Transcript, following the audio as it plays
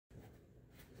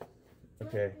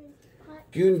Okay.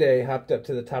 Goonday hopped up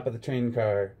to the top of the train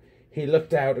car. He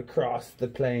looked out across the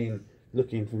plain,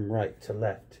 looking from right to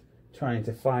left, trying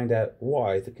to find out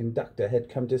why the conductor had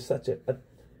come to such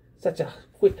a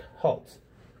quick halt.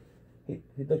 He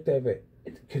looked over.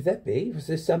 Could that be? Was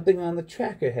there something on the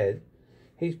track ahead?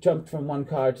 He jumped from one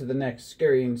car to the next,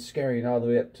 scurrying all the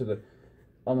way up to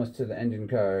almost to the engine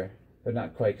car, but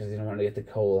not quite because he didn't want to get the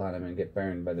coal on him and get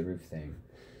burned by the roof thing.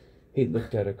 He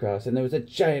looked out across, and there was a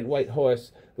giant white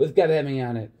horse with Gabemmy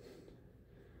on it.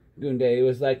 Goonday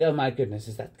was like, oh my goodness,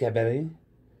 is that Gabemmy?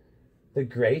 The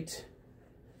great?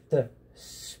 The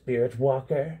spirit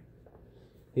walker?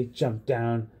 He jumped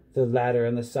down the ladder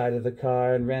on the side of the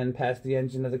car and ran past the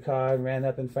engine of the car and ran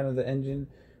up in front of the engine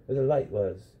where the light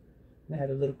was. And it had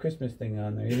a little Christmas thing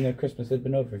on there, even though Christmas had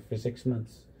been over for 6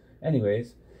 months.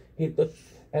 Anyways, he looked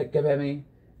at Gabemmy,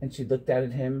 and she looked out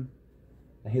at him,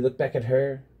 and he looked back at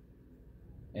her,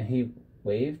 and he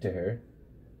waved to her,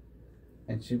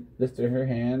 and she lifted her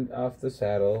hand off the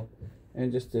saddle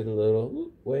and just did a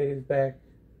little wave back.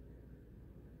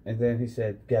 And then he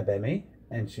said, Gabemmy,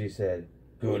 and she said,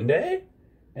 Goonday?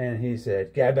 And he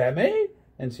said, Gabemmy?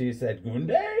 And she said,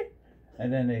 Goonday?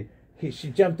 And then she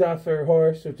jumped off her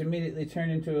horse, which immediately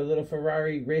turned into a little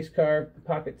Ferrari race car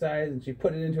pocket size, and she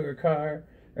put it into her car,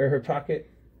 or her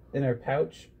pocket, in her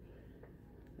pouch.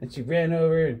 And she ran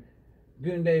over, and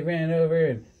Goonday ran over,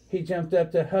 and he jumped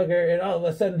up to hug her, and all of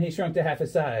a sudden he shrunk to half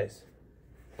his size.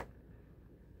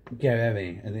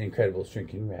 Gabemmy and the incredible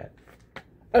shrinking rat.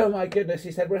 Oh my goodness,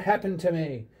 he said, what happened to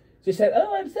me? She said,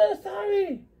 oh, I'm so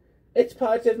sorry. It's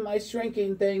part of my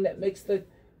shrinking thing that makes the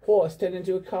horse turn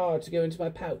into a car to go into my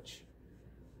pouch.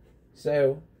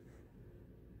 So,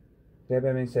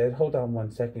 Gabemmy said, hold on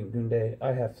 1 second, Goonday.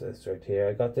 I have this right here.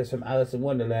 I got this from Alice in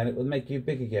Wonderland. It will make you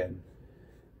big again.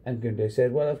 And Goonday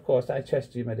said, well, of course, I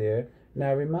trust you, my dear.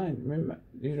 Now, remember,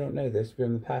 you don't know this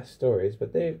from the past stories,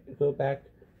 but they go back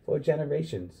for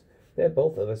generations. They're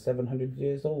both over 700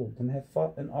 years old and have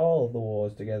fought in all of the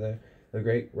wars together. The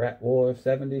Great Rat War of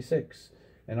 76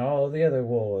 and all the other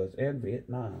wars and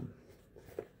Vietnam.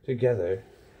 Together,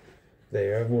 they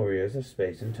are warriors of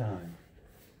space and time.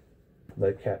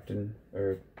 Like Captain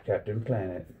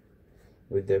Planet.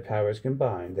 With their powers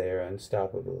combined, they are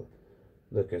unstoppable.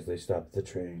 Look as they stop the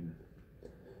train.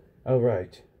 Oh,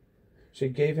 right. She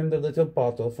gave him the little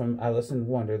bottle from Alice in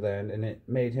Wonderland, and it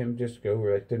made him just go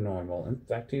right to normal. In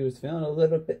fact, he was feeling a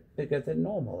little bit bigger than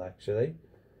normal, actually.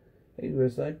 He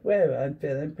was like, well, I'm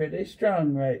feeling pretty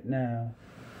strong right now.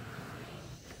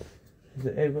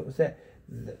 Hey, what was that?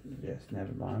 Yes,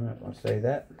 never mind, I won't say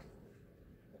that.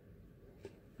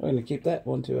 We're going to keep that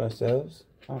one to ourselves,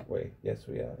 aren't we? Yes,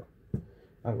 we are.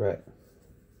 All right.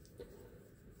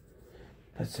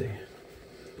 Let's see.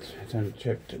 Time to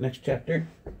check the next chapter.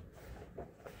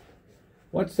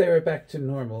 Once they were back to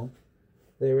normal,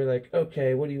 they were like,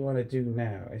 okay, what do you want to do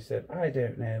now? I said, I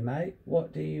don't know, mate.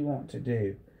 What do you want to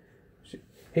do?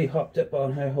 He hopped up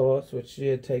on her horse, which she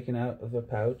had taken out of a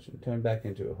pouch and turned back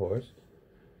into a horse.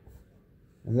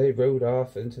 And they rode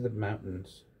off into the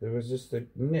mountains. There was just a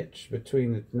niche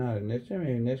between the, not a niche, I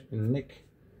mean a niche, a nick.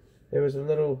 There was a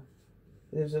little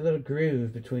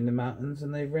groove between the mountains,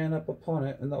 and they ran up upon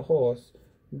it, and the horse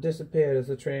disappeared as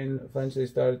the train eventually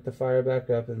started to fire back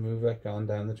up and move back on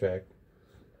down the track.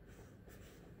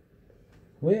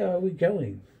 Where are we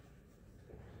going?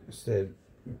 Said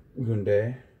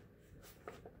Goonday.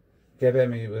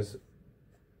 Gabemmy was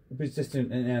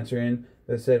persistent in answering,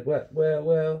 but said,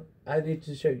 well, I need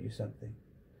to show you something.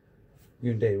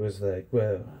 Goonday was like,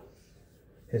 well,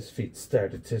 his feet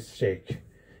started to shake.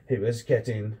 He was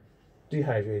getting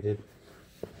dehydrated.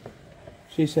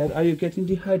 She said, are you getting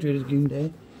dehydrated,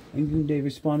 Goonday? And Goonday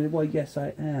responded, well, yes,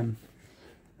 I am.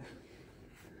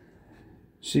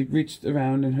 She reached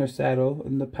around in her saddle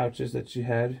and the pouches that she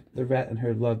had. The rat and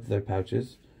her loved their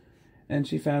pouches. And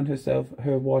she found herself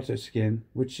her water skin,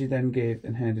 which she then gave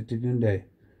and handed to Goonday.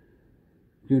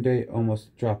 Goonday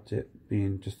almost dropped it,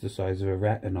 being just the size of a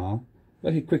rat and all.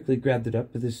 But he quickly grabbed it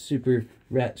up with his super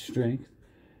rat strength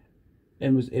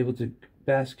and was able to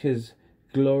bask his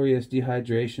glorious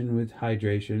dehydration with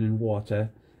hydration and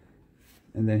water,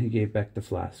 and then he gave back the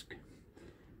flask.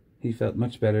 He felt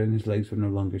much better, and his legs were no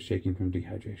longer shaking from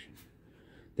dehydration.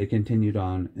 They continued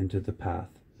on into the path.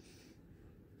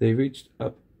 They reached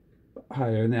up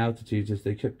higher in the altitudes as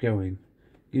they kept going.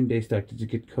 Goonday started to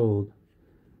get cold.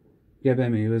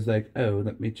 Gabemmy was like, oh,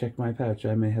 let me check my pouch.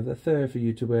 I may have a fur for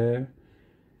you to wear.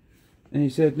 And he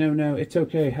said, no, it's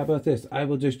okay. How about this? I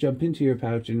will just jump into your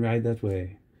pouch and ride that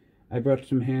way. I brought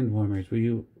some hand warmers. Will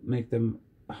you make them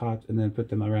hot and then put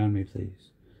them around me,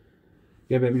 please?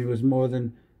 Gabemmy was more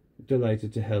than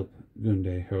delighted to help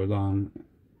Goonday, her long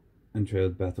and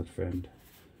trailed baffled friend.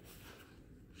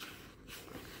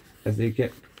 As they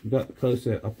got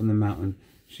closer up on the mountain,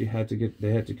 they had to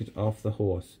get off the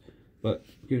horse. But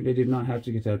Goonday did not have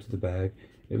to get out of the bag.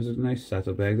 It was a nice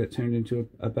saddlebag that turned into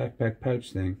a backpack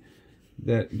pouch thing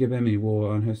that Gabemmy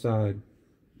wore on her side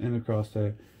and across her.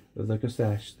 It was like a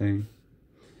sash thing.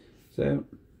 So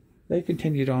they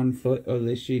continued on foot, or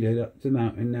they sheeted up the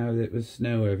mountain now that it was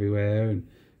snow everywhere and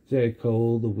very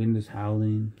cold. The wind was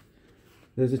howling.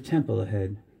 There's a temple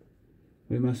ahead.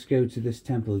 We must go to this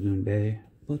temple, Goonday.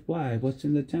 But why? What's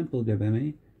in the temple,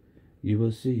 Gabemmy? You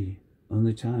will see.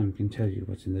 Only time can tell you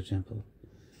what's in the temple.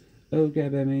 Oh,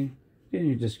 Gabemmy, can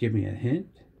you just give me a hint?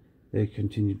 They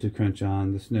continued to crunch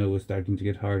on. The snow was starting to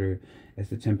get harder as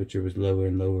the temperature was lower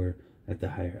and lower at the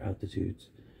higher altitudes.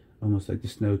 Almost like the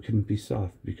snow couldn't be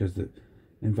soft because the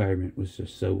environment was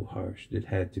just so harsh. It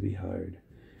had to be hard.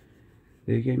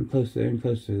 They came closer and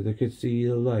closer. They could see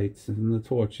the lights and the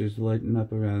torches lighting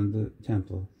up around the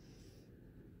temple.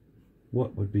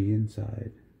 What would be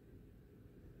inside?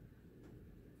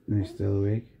 They're still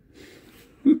awake?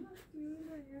 You're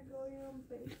going on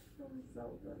base from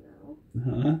Zelda now.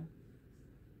 Huh?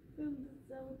 From the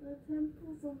Zelda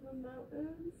temples on the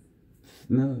mountains.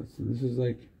 No, this is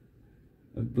like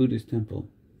a Buddhist temple,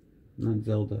 not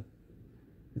Zelda.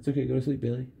 It's okay, go to sleep,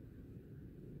 Billy.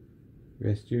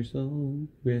 Rest your soul,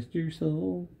 rest your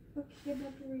soul. Okay, get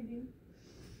back to reading.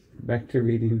 Back to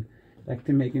reading. Back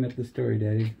to making up the story,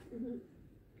 Daddy.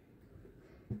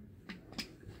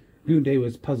 Goonday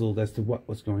was puzzled as to what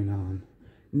was going on.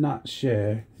 Not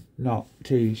sure, not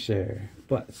too sure,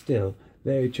 but still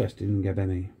very trusting in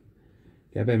Gabemmy.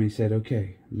 Gabemmy said,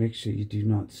 okay, make sure you do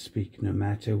not speak no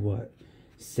matter what.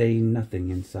 Say nothing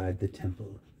inside the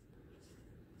temple.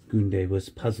 Goonday was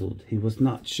puzzled. He was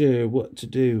not sure what to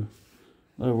do.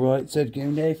 All right, said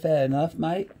Goonday, fair enough,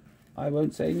 mate. I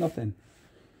won't say nothing.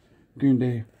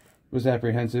 Goonday was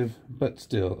apprehensive, but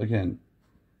still, again,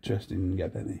 trusting in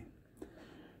Gabemmy.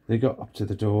 They got up to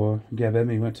the door.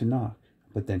 Gabemmy went to knock,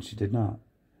 but then she did not.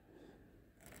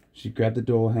 She grabbed the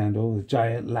door handle. The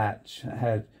giant latch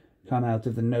had come out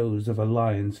of the nose of a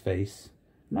lion's face.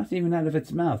 Not even out of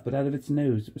its mouth, but out of its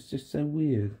nose. It was just so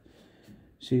weird.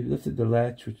 She lifted the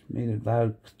latch, which made a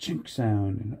loud chink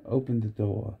sound, and opened the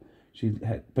door.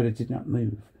 But it did not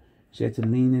move. She had to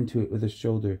lean into it with her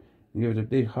shoulder and give it a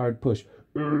big hard push.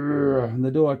 And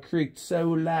the door creaked so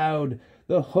loud,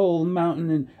 the whole mountain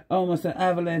and almost an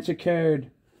avalanche occurred.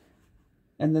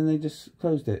 And then they just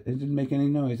closed it. It didn't make any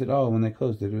noise at all when they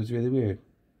closed it. It was really weird.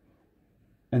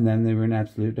 And then they were in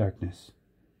absolute darkness.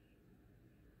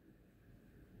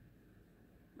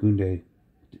 Goonday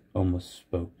almost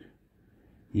spoke.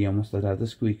 He almost let out the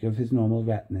squeak of his normal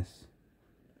ratness.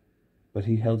 But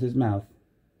he held his mouth.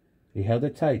 He held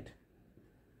it tight.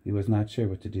 He was not sure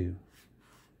what to do.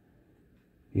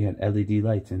 He had LED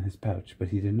lights in his pouch, but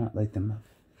he did not light them up,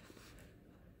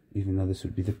 even though this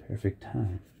would be the perfect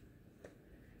time.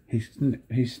 He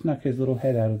snuck his little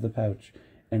head out of the pouch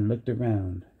and looked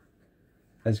around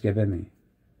as Gabemmy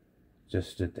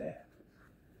just stood there.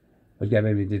 What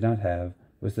Gabemmy did not have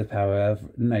was the power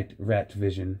of night rat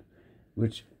vision,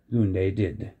 which Goonday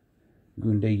did.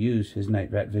 Goonday used his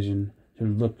night rat vision to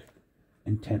look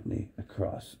intently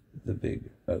across the big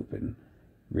open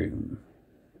room.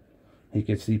 He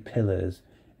could see pillars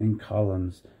and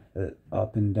columns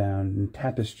up and down, and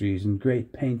tapestries and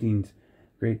great paintings.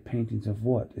 Great paintings of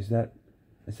what? Is that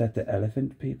the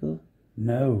elephant people?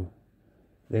 No.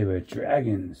 They were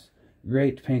dragons.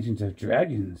 Great paintings of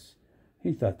dragons.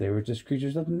 He thought they were just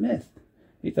creatures of myth.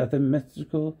 He thought but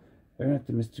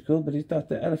he thought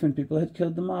the elephant people had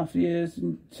killed them off years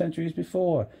and centuries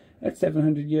before. At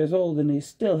 700 years old, and he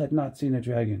still had not seen a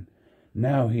dragon.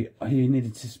 Now he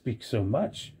needed to speak so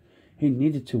much. He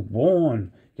needed to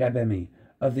warn Gabemmy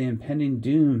of the impending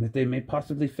doom that they may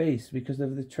possibly face because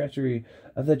of the treachery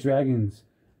of the dragons.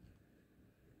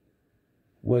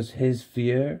 Was his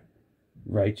fear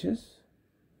righteous?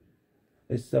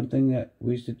 Is something that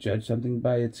we should judge something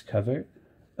by its cover?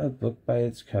 A book by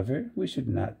its cover? We should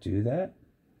not do that.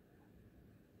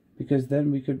 Because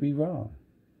then we could be wrong.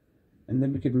 And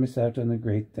then we could miss out on the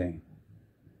great thing.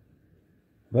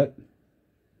 But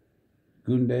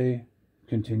Goonday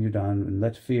continued on and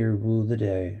let fear rule the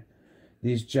day.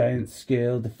 These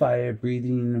giant-scaled,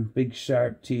 fire-breathing, big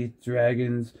sharp-teethed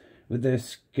dragons with their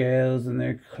scales and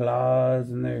their claws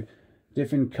and their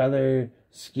different color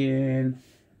skin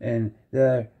and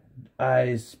their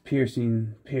eyes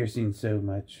piercing so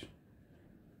much.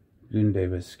 Goonday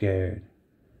was scared,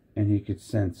 and he could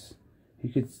sense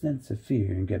a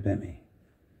fear in Gabemmy.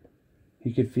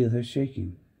 He could feel her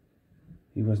shaking.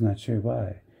 He was not sure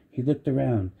why. He looked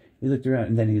around,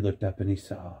 and then he looked up and he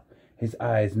saw. His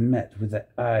eyes met with the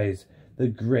eyes, the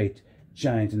great,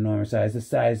 giant, enormous eyes, the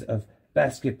size of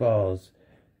basketballs.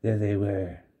 There they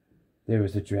were. There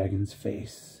was the dragon's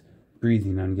face,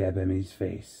 breathing on Gabemmy's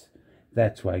face.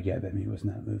 That's why Gabemmy was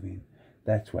not moving.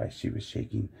 That's why she was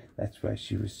shaking. That's why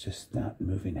she was just not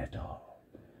moving at all.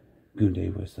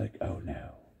 Goonday was like, oh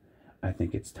no, I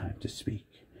think it's time to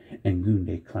speak. And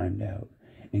Goonday climbed out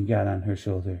and got on her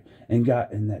shoulder and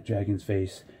got in that dragon's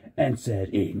face and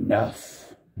said,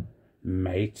 enough,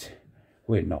 mate.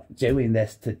 We're not doing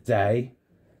this today.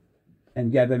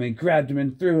 And Gabemmy grabbed him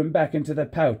and threw him back into the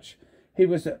pouch. He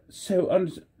was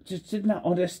just did not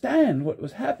understand what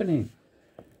was happening.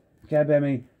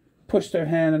 Gabemmy pushed her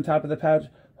hand on top of the pouch,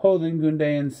 holding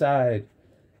Goonday inside.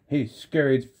 He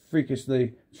scurried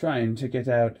freakishly, trying to get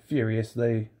out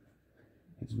furiously.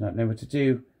 He did not know what to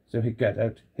do, so he got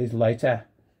out his lighter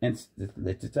and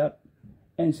lit it up.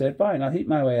 And he said, fine, I'll heat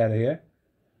my way out of here.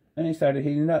 And he started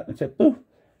heating it up and said, boo!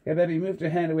 Gabemmy moved her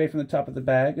hand away from the top of the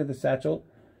bag, of the satchel,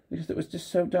 because it was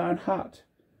just so darn hot.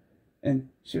 And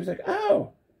she was like,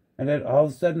 ow! And then all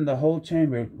of a sudden the whole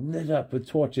chamber lit up with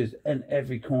torches in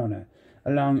every corner,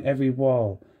 along every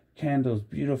wall. Candles,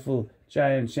 beautiful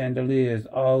giant chandeliers,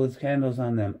 all with candles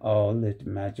on them, all lit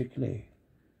magically.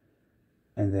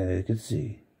 And there they could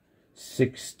see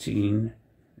 16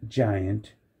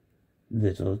 giant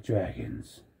little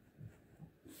dragons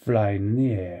flying in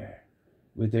the air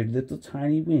with their little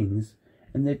tiny wings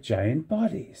and their giant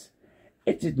bodies.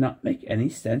 It did not make any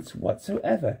sense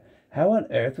whatsoever. How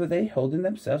on earth were they holding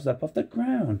themselves up off the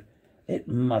ground? It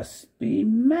must be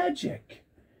magic.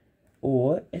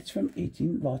 Or it's from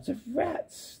eating lots of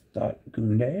rats, thought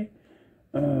Goonday.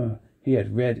 He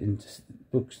had read in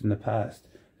books in the past,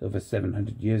 over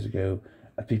 700 years ago,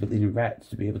 of people eating rats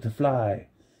to be able to fly.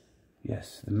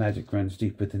 Yes, the magic runs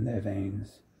deep within their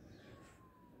veins.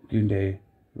 Goonday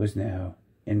was now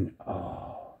in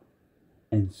awe,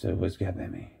 and so was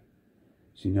Gabemmy.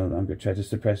 She no longer tried to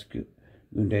suppress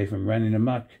Goonday from running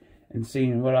amok and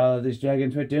seeing what all of these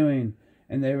dragons were doing.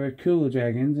 And there were cool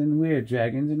dragons and weird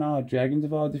dragons and odd dragons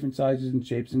of all different sizes and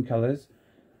shapes and colors.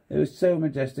 It was so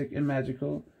majestic and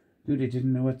magical, Goonday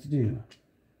didn't know what to do.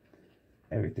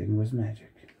 Everything was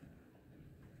magic.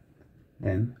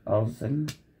 Then, all of a sudden,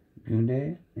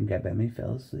 Goonday and Gabemmy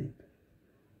fell asleep.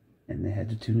 And they had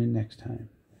to tune in next time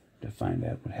to find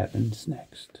out what happens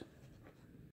next.